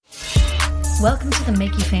Welcome to the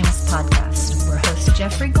Make You Famous podcast, where host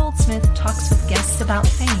Jeffrey Goldsmith talks with guests about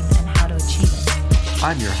fame and how to achieve it.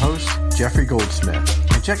 I'm your host, Jeffrey Goldsmith,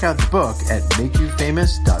 and check out the book at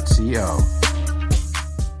makeyoufamous.co.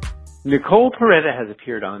 Nicole Perretta has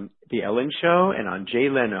appeared on The Ellen Show and on Jay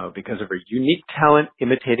Leno because of her unique talent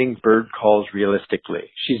imitating bird calls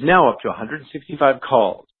realistically. She's now up to 165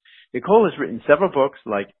 calls. Nicole has written several books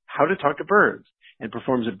like How to Talk to Birds and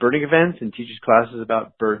performs at birding events and teaches classes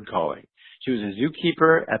about bird calling. She was a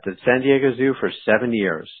zookeeper at the San Diego Zoo for 7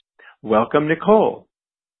 years. Welcome, Nicole.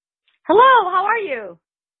 Hello, how are you?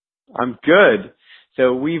 I'm good.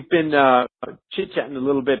 So we've been chit-chatting a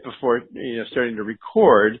little bit before starting to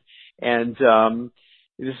record, and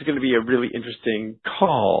this is going to be a really interesting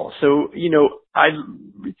call. So,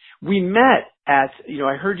 we met at,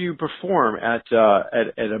 I heard you perform at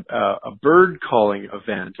a bird calling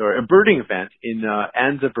event or a birding event in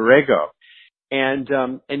Anza Borrego. And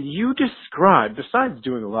you described, besides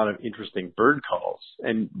doing a lot of interesting bird calls,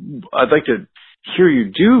 and I'd like to hear you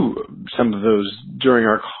do some of those during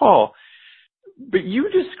our call, but you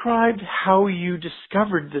described how you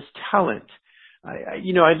discovered this talent.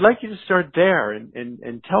 I'd like you to start there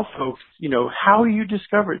and tell folks, how you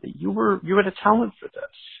discovered that you had a talent for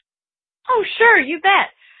this. Oh, sure, you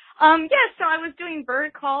bet. Yes, so I was doing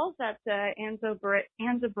bird calls at the Anza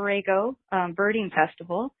Borrego birding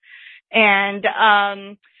festival. And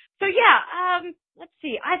let's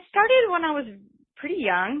see. I started when I was pretty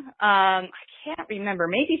young. I can't remember,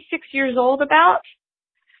 maybe 6 years old about.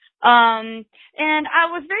 And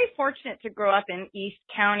I was very fortunate to grow up in East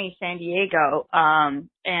County, San Diego.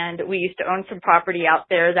 And we used to own some property out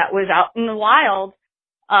there that was out in the wild.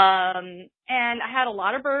 And I had a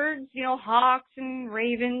lot of birds, hawks and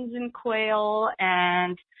ravens and quail.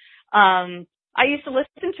 And I used to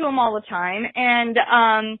listen to them all the time. And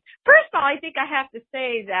first of all, I think I have to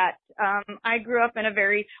say that I grew up in a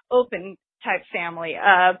very open type family.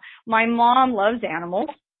 My mom loves animals.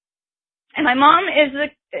 And my mom is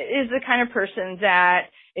the kind of person that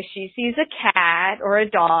if she sees a cat or a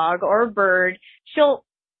dog or a bird, she'll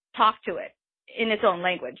talk to it in its own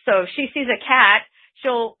language. So if she sees a cat,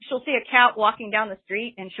 she'll see a cat walking down the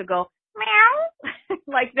street and she'll go, meow,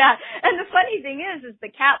 like that. And the funny thing is the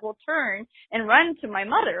cat will turn and run to my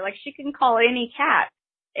mother. Like she can call any cat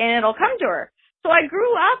and it'll come to her. So I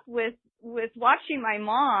grew up with watching my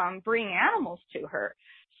mom bring animals to her.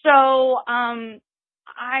 So,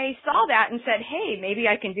 I saw that and said, hey, maybe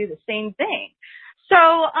I can do the same thing. So,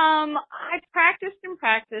 I practiced,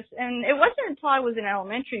 and it wasn't until I was in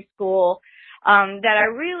elementary school, that I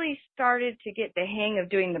really started to get the hang of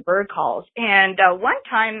doing the bird calls. And, one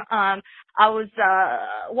time, I was,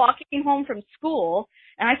 walking home from school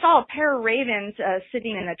and I saw a pair of ravens,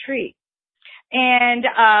 sitting in a tree. And,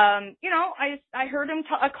 I heard them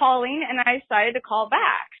calling and I decided to call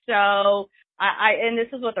back. So and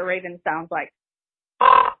this is what the raven sounds like.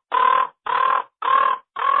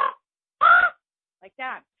 Like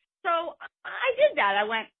that. So I did that. I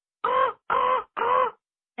went,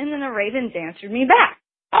 and then the ravens answered me back.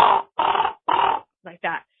 Like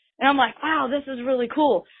that. And I'm like, wow, this is really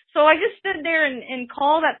cool. So I just stood there and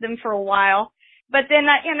called at them for a while. But then,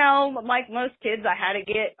 like most kids, I had to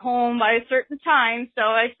get home by a certain time. So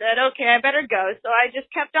I said, okay, I better go. So I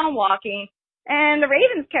just kept on walking. And the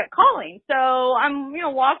ravens kept calling. So I'm,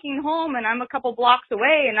 walking home and I'm a couple blocks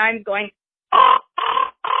away and I'm going,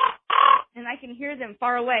 and I can hear them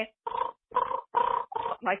far away,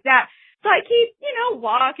 like that. So I keep,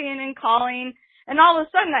 walking and calling, and all of a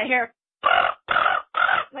sudden I hear,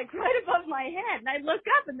 like right above my head. And I look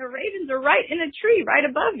up and the ravens are right in a tree right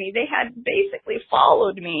above me. They had basically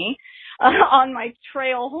followed me on my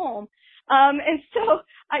trail home. And so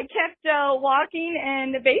I kept walking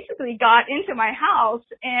and basically got into my house,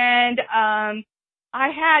 and I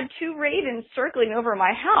had two ravens circling over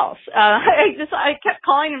my house. I kept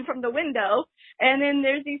calling them from the window, and then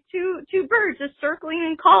there's these two birds just circling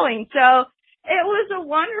and calling. So it was a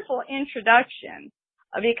wonderful introduction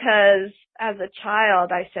because as a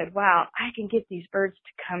child I said, wow, I can get these birds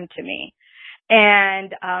to come to me.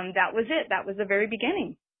 And that was it. That was the very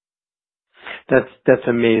beginning. That's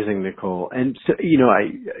amazing, Nicole. And so,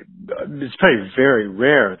 it's probably very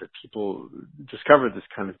rare that people discover this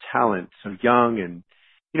kind of talent so young. And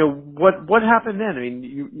what happened then? I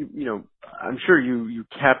mean, I'm sure you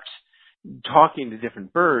kept talking to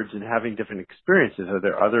different birds and having different experiences. Are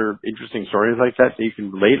there other interesting stories like that you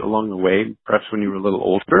can relate along the way, perhaps when you were a little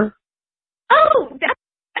older? Oh,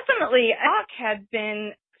 definitely. A hawk had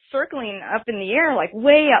been circling up in the air, like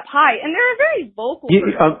way up high, and they're very vocal.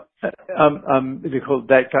 Nicole,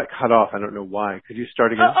 that got cut off. I don't know why. Could you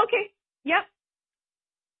start again? Oh, okay. Yep.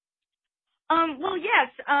 Well, yes.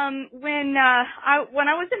 When I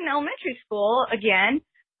was in elementary school, again,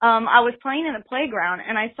 I was playing in the playground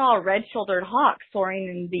and I saw a red-shouldered hawk soaring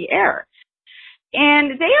in the air.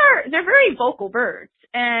 And they're very vocal birds,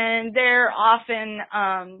 and they're often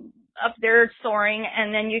up there soaring,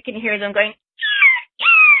 and then you can hear them going.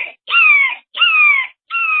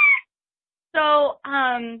 So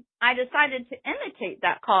I decided to imitate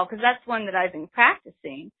that call because that's one that I've been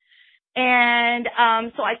practicing. And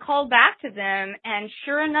so I called back to them, and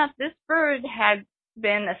sure enough, this bird had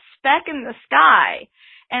been a speck in the sky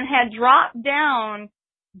and had dropped down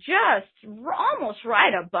just almost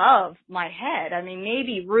right above my head. I mean,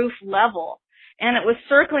 maybe roof level. And it was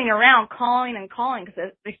circling around, calling and calling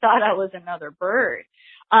because they thought I was another bird.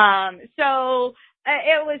 So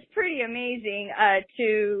it was pretty amazing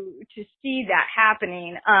to see that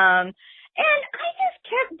happening. And I just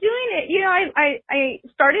kept doing it. You know, I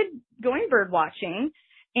started going bird watching,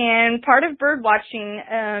 and part of bird watching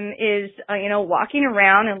is walking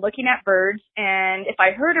around and looking at birds. And if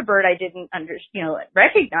I heard a bird I didn't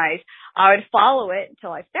recognize, I would follow it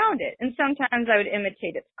until I found it. And sometimes I would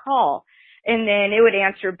imitate its call, and then it would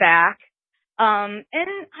answer back. And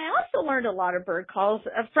I also learned a lot of bird calls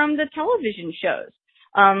from the television shows.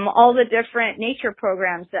 All the different nature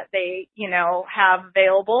programs that they, have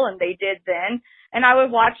available, and they did then. And I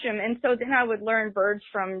would watch them. And so then I would learn birds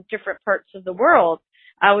from different parts of the world.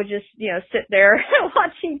 I would just, sit there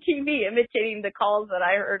watching TV, imitating the calls that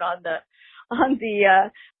I heard on the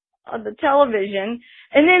television.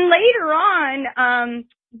 And then later on,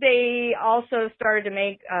 they also started to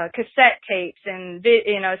make, cassette tapes and,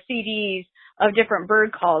 CDs of different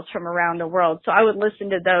bird calls from around the world. So I would listen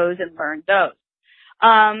to those and learn those.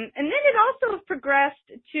 And then it also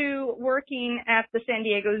progressed to working at the San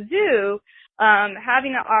Diego Zoo,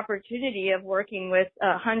 having the opportunity of working with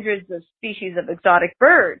hundreds of species of exotic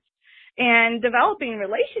birds and developing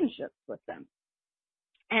relationships with them.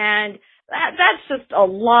 And that's just a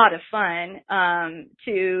lot of fun,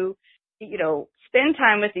 to, spend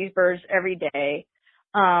time with these birds every day,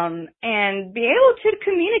 and be able to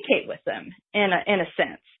communicate with them in a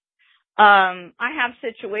sense. I have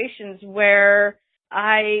situations where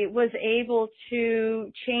I was able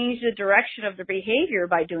to change the direction of their behavior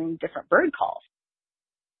by doing different bird calls.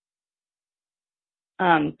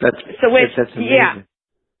 That's amazing.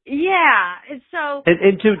 Yeah. And so,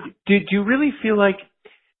 do you really feel like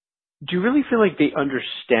they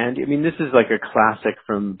understand? I mean, this is like a classic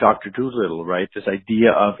from Dr. Dolittle, right? This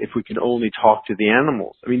idea of if we can only talk to the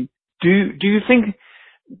animals. I mean, do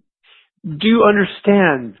you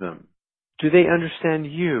understand them? Do they understand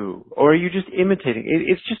you, or are you just imitating?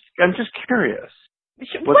 I'm just curious. I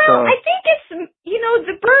think it's,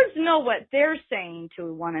 the birds know what they're saying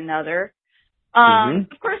to one another.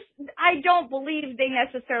 Of course, I don't believe they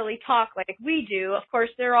necessarily talk like we do. Of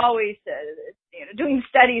course, they're always, doing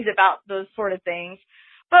studies about those sort of things.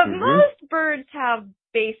 But most birds have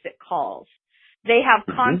basic calls. They have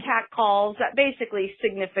contact calls that basically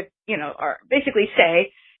basically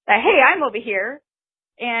say that, hey, I'm over here.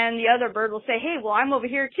 And the other bird will say, hey, well, I'm over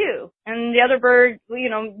here too. And the other bird,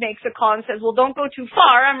 makes a call and says, well, don't go too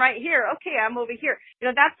far. I'm right here. Okay, I'm over here.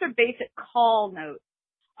 That's their basic call note.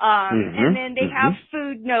 And then they have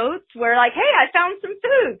food notes where like, hey, I found some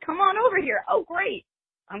food. Come on over here. Oh, great.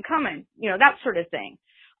 I'm coming. That sort of thing.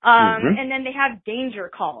 And then they have danger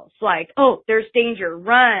calls like, oh, there's danger,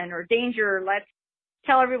 run, or danger, let's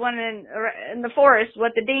tell everyone in the forest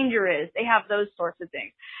what the danger is. They have those sorts of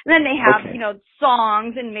things. And then they have,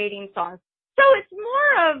 songs and mating songs. So it's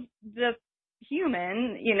more of the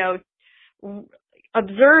human,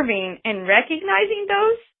 observing and recognizing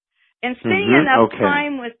those and spending enough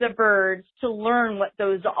time with the birds to learn what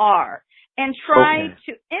those are and try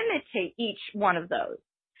to imitate each one of those.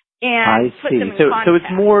 And I put see. them in So it's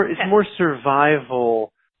context. more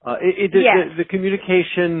survival. The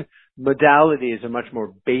communication modalities are much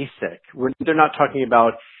more basic. They're not talking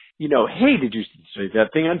about, hey, did you see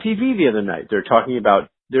that thing on TV the other night? They're talking about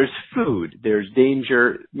there's food, there's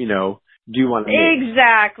danger, do you want to mate?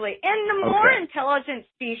 Exactly. And the more intelligent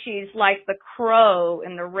species like the crow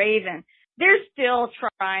and the raven, they're still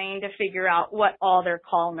trying to figure out what all their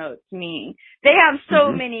call notes mean. They have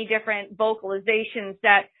so many different vocalizations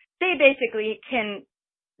that they basically can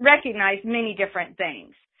recognize many different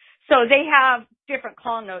things. So they have different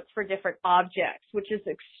call notes for different objects, which is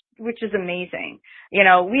amazing.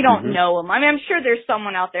 We don't know them. I mean, I'm sure there's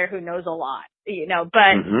someone out there who knows a lot,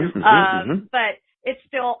 but it's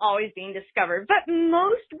still always being discovered. But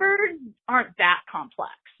most birds aren't that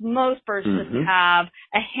complex. Most birds just have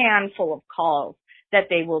a handful of calls that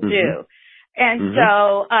they will do. And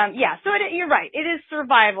so, you're right. It is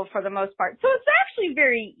survival for the most part. So it's actually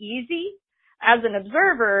very easy as an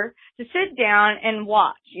observer to sit down and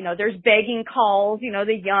watch. There's begging calls.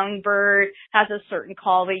 The young bird has a certain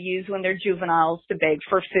call they use when they're juveniles to beg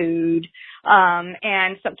for food.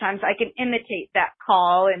 And sometimes I can imitate that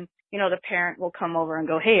call, and the parent will come over and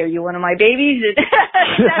go, "Hey, are you one of my babies?"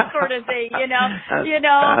 That sort of thing,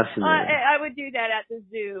 I would do that at the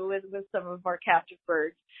zoo with some of our captive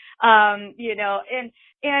birds.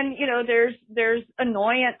 There's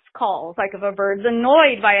annoyance calls, like if a bird's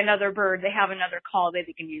annoyed by another bird, they have another call that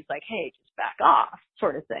they can use, like, "Hey, just back off,"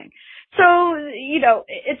 sort of thing. So,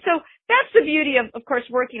 so that's the beauty of course,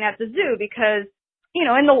 working at the zoo, because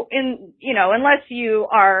unless you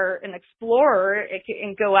are an explorer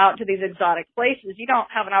and go out to these exotic places, you don't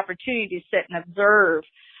have an opportunity to sit and observe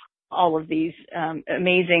all of these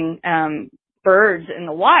amazing birds in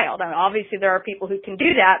the wild. I mean, obviously there are people who can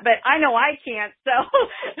do that, but I know I can't. So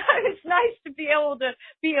it's nice to be able to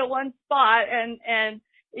be at one spot and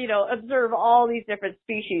observe all these different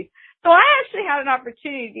species. So I actually had an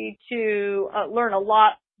opportunity to learn a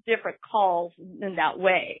lot different calls in that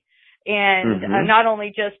way. And not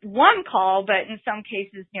only just one call, but in some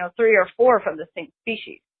cases, 3 or 4 from the same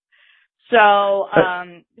species. So,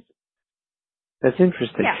 that's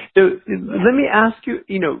interesting. Yeah. So let me ask you,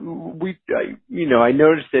 I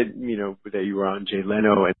noticed that, that you were on Jay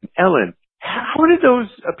Leno and Ellen. How did those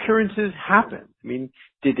appearances happen? I mean,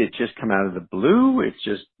 did it just come out of the blue? It's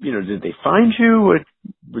just, did they find you?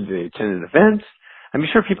 Did they attend an event? I'm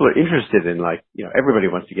sure people are interested in, everybody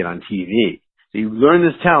wants to get on TV. So you learn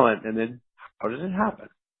this talent, and then how does it happen?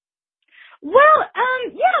 Well,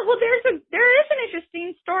 there is an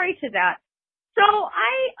interesting story to that. So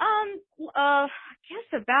I guess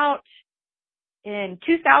about in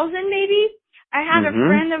 2000 maybe, I had a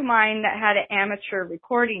friend of mine that had an amateur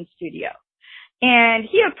recording studio, and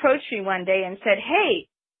he approached me one day and said, "Hey,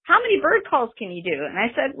 how many bird calls can you do?" And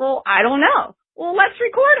I said, "Well, I don't know." "Well, let's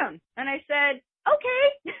record them." And I said,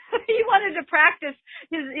 "Okay." He wanted to practice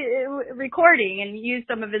his recording and use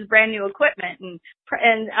some of his brand new equipment, and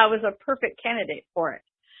I was a perfect candidate for it.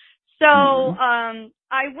 So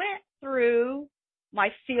I went through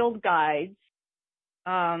my field guides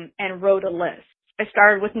and wrote a list. I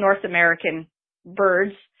started with North American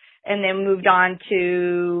birds and then moved on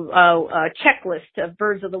to a checklist of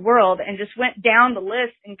birds of the world, and just went down the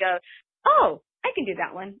list and go, "Oh, I can do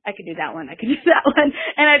that one. I can do that one. I can do that one."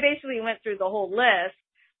 And I basically went through the whole list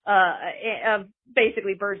of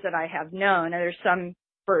basically birds that I have known. And there's some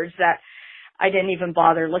birds that I didn't even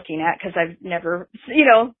bother looking at because I've never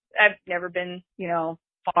been,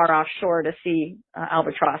 far offshore to see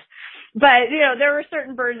albatross. But, there were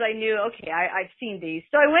certain birds I knew, okay, I've seen these.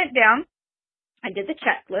 So I went down, I did the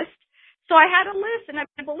checklist. So I had a list, and I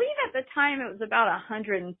believe at the time it was about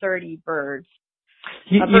 130 birds.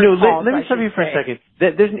 Let me stop you for a second.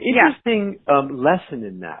 There's an interesting lesson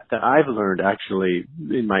in that I've learned actually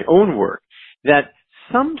in my own work, that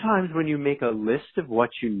sometimes when you make a list of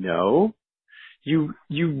what you know, you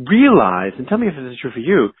realize, and tell me if this is true for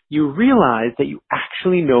you realize that you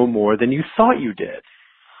actually know more than you thought you did.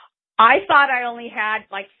 I thought I only had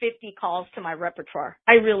 50 calls to my repertoire.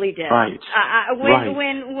 I really did. Right.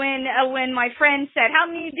 When my friend said, "How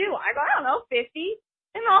many do you do?" I go, "I don't know, 50.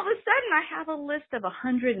 And all of a sudden, I have a list of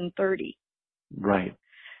 130. Right.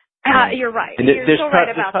 You're right. And You're so right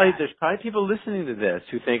about that. There's probably people listening to this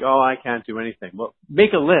who think, "Oh, I can't do anything." Well,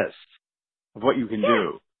 make a list of what you can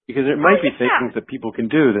do, because there might be things that people can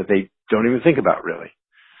do that they don't even think about, really.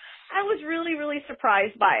 I was really, really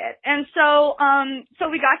surprised by it. And so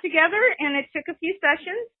we got together, and it took a few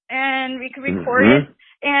sessions, and we could record it.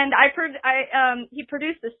 And he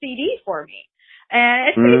produced a CD for me. And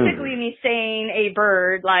it's basically me saying a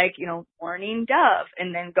bird, "Morning dove,"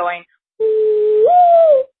 and then going,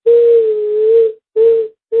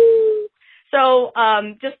 so,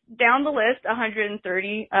 just down the list,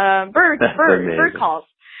 130, bird calls.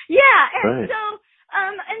 Yeah. And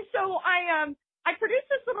so, I produced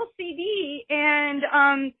this little CD, and,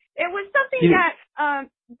 it was something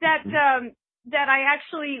that I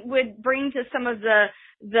actually would bring to some of the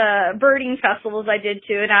birding festivals I did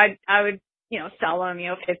too, and I would, sell them,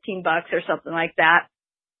 $15 or something like that.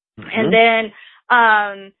 And then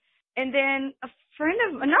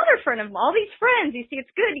another friend of all these friends, you see,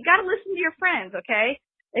 it's good. You got to listen to your friends, okay?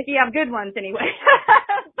 If you have good ones anyway.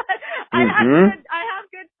 But I have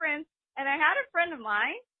good friends, and I had a friend of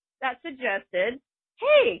mine that suggested,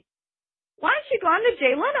 "Hey, why don't you go on the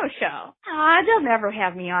Jay Leno show?" They'll never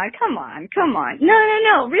have me on. Come on.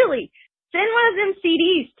 No, really. Send one of them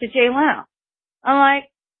CDs to Jay Leno. I'm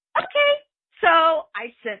like, okay. So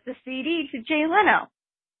I sent the CD to Jay Leno.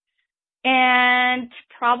 And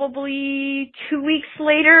probably 2 weeks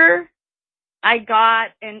later, I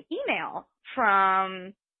got an email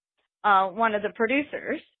from one of the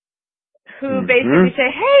producers who basically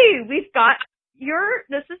said, hey, we've got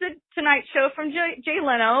this is a Tonight Show from Jay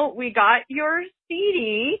Leno. We got your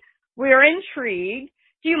CD. We're intrigued.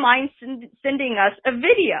 Do you mind sending us a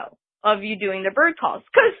video of you doing the bird calls?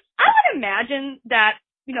 Because I would imagine that,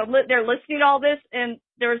 they're listening to all this and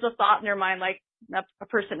there's a thought in their mind like, a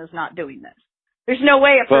person is not doing this. There's no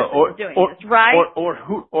way a person is doing this, right?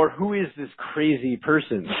 Or who is this crazy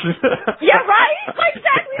person? Yeah, right?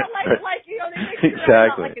 Exactly. They make sure I'm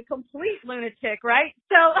not like a complete lunatic, right?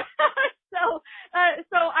 So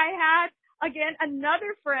I had, again,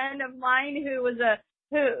 another friend of mine who was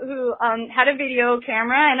who had a video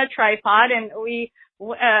camera and a tripod, and we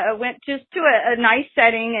went just to a nice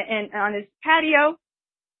setting on his patio,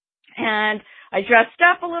 and I dressed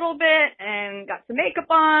up a little bit and got some makeup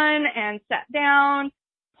on and sat down,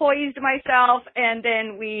 poised myself, and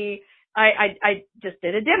then I just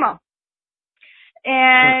did a demo.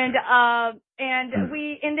 And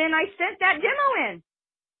then I sent that demo in.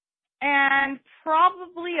 And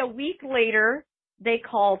probably a week later, they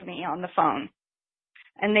called me on the phone.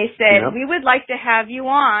 And they said, we would like to have you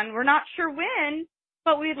on. We're not sure when,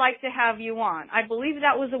 but we'd like to have you on. I believe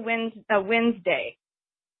that was a Wednesday.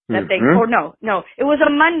 That they, or no, it was a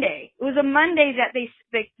Monday. It was a Monday that they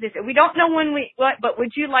said, we don't know but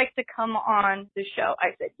would you like to come on the show?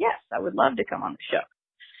 I said, yes, I would love to come on the show.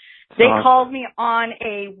 They called me on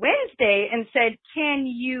a Wednesday and said, can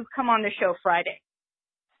you come on the show Friday?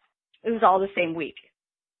 It was all the same week.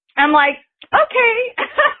 I'm like, okay.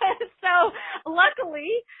 So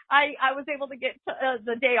luckily I was able to get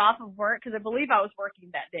the day off of work because I believe I was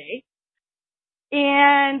working that day.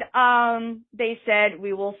 And they said,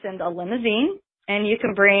 we will send a limousine and you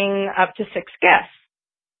can bring up to 6 guests.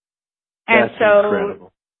 And That's so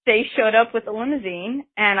incredible. They showed up with a limousine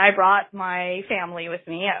and I brought my family with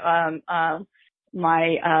me,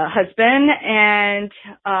 my husband, and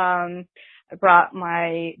I brought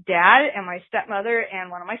my dad and my stepmother,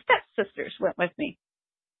 and one of my stepsisters went with me.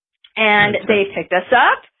 And they picked us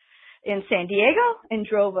up in San Diego and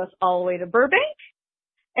drove us all the way to Burbank.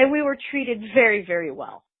 And we were treated very, very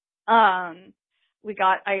well. I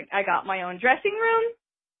got my own dressing room.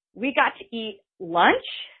 We got to eat lunch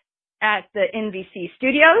at the NBC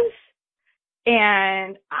studios.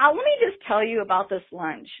 And let me just tell you about this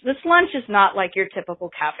lunch. This lunch is not like your typical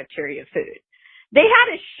cafeteria food. They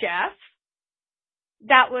had a chef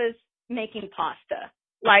that was making pasta.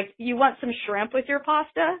 Like, you want some shrimp with your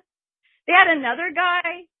pasta? They had another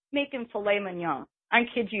guy making filet mignon. I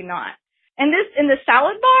kid you not. And in the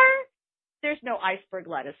salad bar, there's no iceberg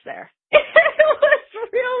lettuce there. It was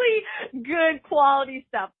really good quality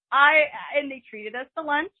stuff. And they treated us to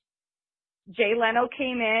lunch. Jay Leno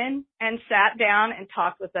came in and sat down and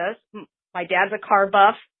talked with us. My dad's a car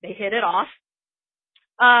buff. They hit it off.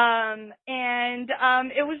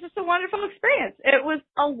 It was just a wonderful experience. It was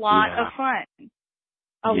a lot of fun.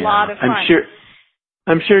 A lot of fun.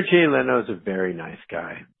 I'm sure Jay Leno is a very nice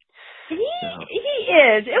guy. He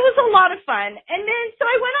is. It was a lot of fun. And then, so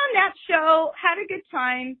I went on that show, had a good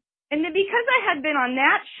time. And then because I had been on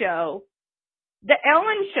that show, the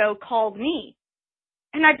Ellen show called me.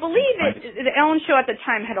 And I believe the Ellen show at the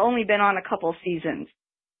time had only been on a couple seasons.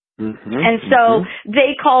 And so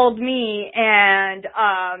they called me and,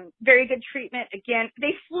 very good treatment. Again,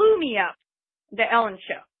 they flew me up the Ellen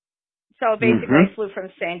show. So basically I flew from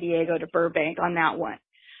San Diego to Burbank on that one.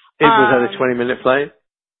 Was that a 20-minute flight?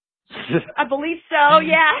 I believe so,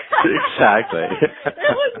 yeah. Exactly.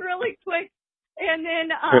 It was really quick. And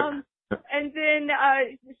then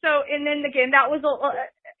again, that was,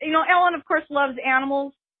 Ellen, of course, loves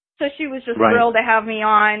animals. So she was just thrilled to have me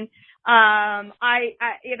on. I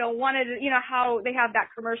wanted to, how they have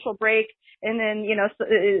that commercial break and then,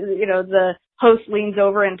 the host leans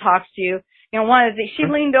over and talks to you. She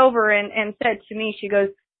leaned over and said to me, she goes,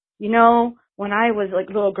 when I was like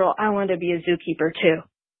a little girl, I wanted to be a zookeeper too.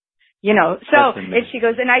 And she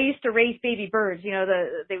goes, and I used to raise baby birds,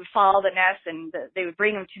 they would follow the nest and they would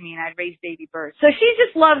bring them to me and I'd raise baby birds. So she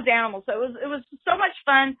just loves animals. So it was so much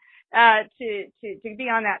fun, to be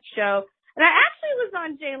on that show. And I actually was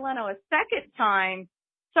on Jay Leno a second time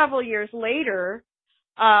several years later,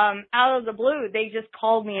 out of the blue. They just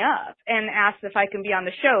called me up and asked if I can be on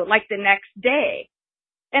the show like the next day.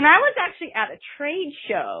 And I was actually at a trade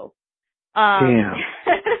show. And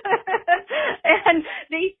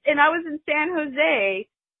I was in San Jose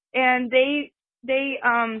and they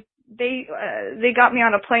they got me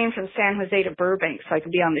on a plane from San Jose to Burbank so I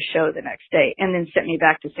could be on the show the next day, and then sent me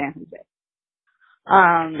back to San Jose.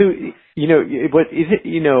 So, what is it,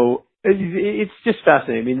 it's just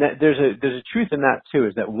fascinating. I mean, there's a truth in that too,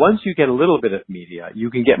 is that once you get a little bit of media, you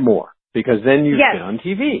can get more, because then you've been on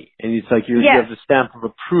TV, and it's like you have the stamp of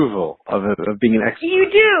approval of being an expert. You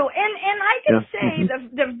do. And I can say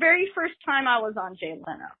the very first time I was on Jay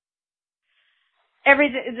Leno,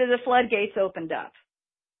 the floodgates opened up.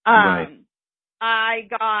 Right. I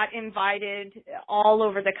got invited all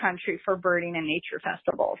over the country for birding and nature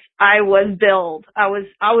festivals. I was billed. I was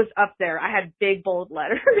up there. I had big bold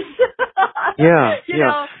letters.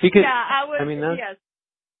 Because I was. I mean,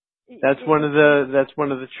 that's one of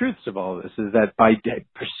the truths of all this, is that by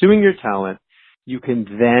pursuing your talent, you can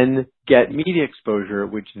then get media exposure,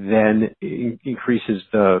 which then increases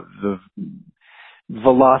the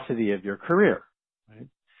velocity of your career. Right?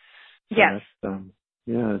 So yes.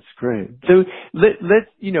 Yeah, it's great. So let's,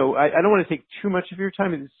 I don't want to take too much of your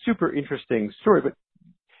time. It's a super interesting story, but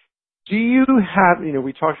do you have,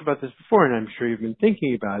 we talked about this before, and I'm sure you've been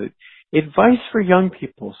thinking about it, advice for young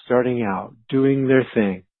people starting out, doing their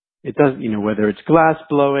thing? It does, whether it's glass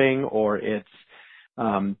blowing or it's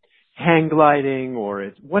hang gliding or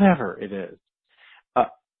it's whatever it is.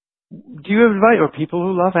 Do you have advice, or people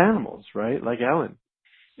who love animals, right? Like Ellen.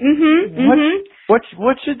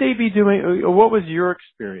 What should they be doing? Or what was your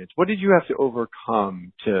experience? What did you have to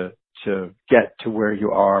overcome to get to where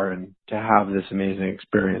you are and to have this amazing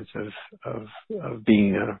experience of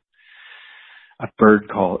being a bird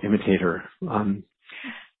call imitator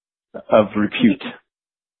of repute?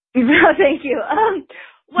 Thank you.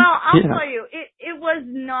 Well, I'll tell you, it was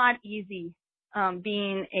not easy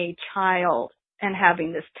being a child and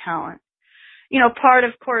having this talent. Part,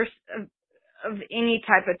 of course, of any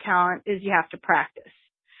type of talent is you have to practice.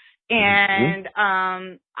 And,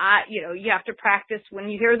 you have to practice when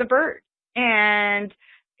you hear the bird. And,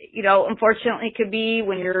 unfortunately it could be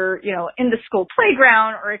when you're, in the school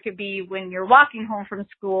playground, or it could be when you're walking home from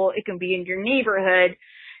school. It can be in your neighborhood.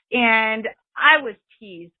 And I was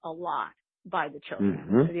teased a lot by the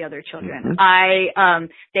children, the other children.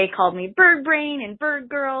 They called me Bird Brain and Bird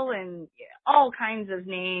Girl and all kinds of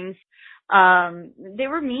names. They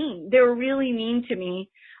were mean. They were really mean to me.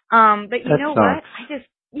 But you know what? It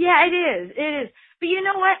is. But you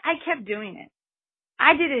know what? I kept doing it.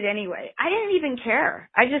 I did it anyway. I didn't even care.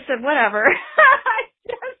 I just said, whatever. I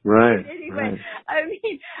just did it anyway. Right. I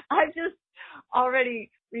mean, I just already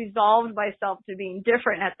resolved myself to being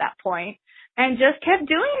different at that point and just kept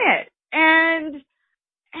doing it. And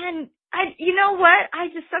I, you know what?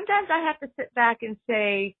 Sometimes I have to sit back and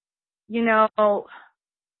say,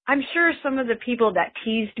 I'm sure some of the people that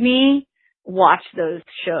teased me watched those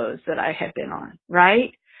shows that I had been on,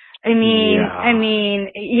 right? I mean,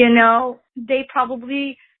 they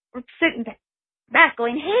probably were sitting back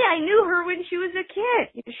going, hey, I knew her when she was a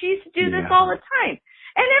kid. She used to do this all the time.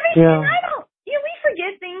 And everything, we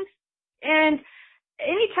forget things. And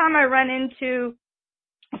anytime I run into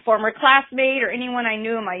a former classmate or anyone I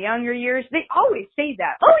knew in my younger years, they always say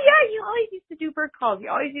that. Oh, yeah, you always used to do bird calls. You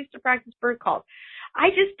always used to practice bird calls. I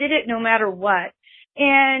just did it no matter what.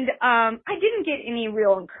 And I didn't get any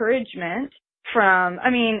real encouragement from,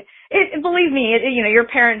 believe me, your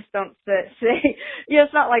parents don't say,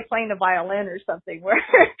 it's not like playing the violin or something where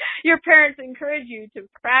your parents encourage you to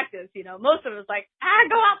practice. Most of us like,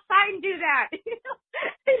 go outside and do that.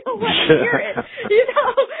 They don't want to hear it.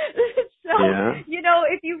 So,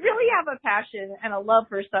 if you really have a passion and a love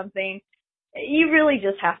for something, you really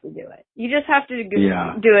just have to do it. You just have to do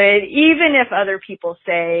it, even if other people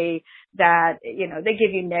say that, they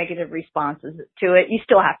give you negative responses to it. You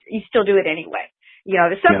still do it anyway.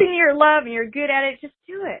 If it's something you love and you're good at it, just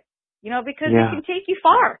do it, because it can take you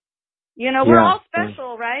far. We're all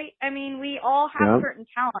special, right? I mean, we all have certain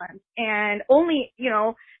talents, and only,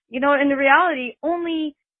 in the reality,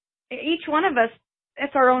 only each one of us,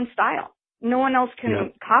 it's our own style. No one else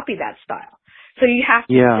can copy that style. So you have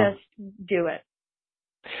to just do it.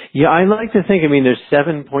 Yeah, I like to think, there's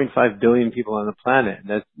 7.5 billion people on the planet.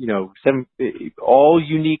 That's, all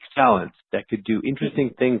unique talents that could do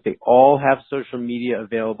interesting things. They all have social media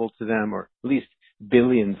available to them, or at least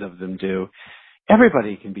billions of them do.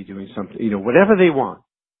 Everybody can be doing something, whatever they want,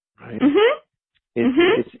 right?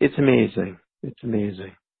 It's amazing. It's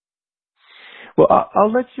amazing. Well,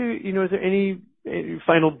 I'll let you, is there any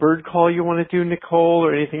final bird call you want to do, Nicole,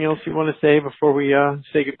 or anything else you want to say before we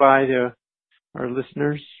say goodbye to our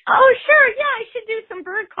listeners? Oh, sure. Yeah, I should do some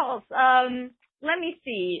bird calls. Let me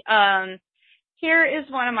see. Here is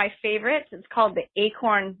one of my favorites. It's called the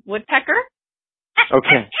acorn woodpecker.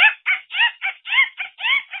 Okay.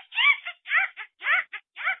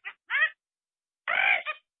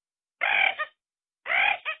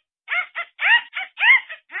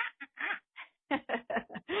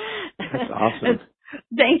 That's awesome.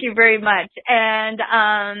 Thank you very much. And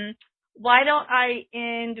why don't I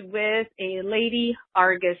end with a Lady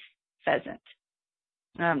Argus pheasant,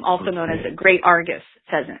 also known as a Great Argus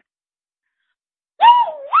pheasant.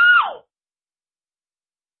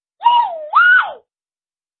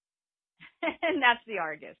 And that's the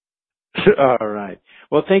Argus. All right.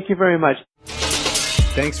 Well, thank you very much.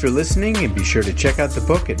 Thanks for listening, and be sure to check out the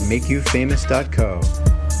book at makeyoufamous.co.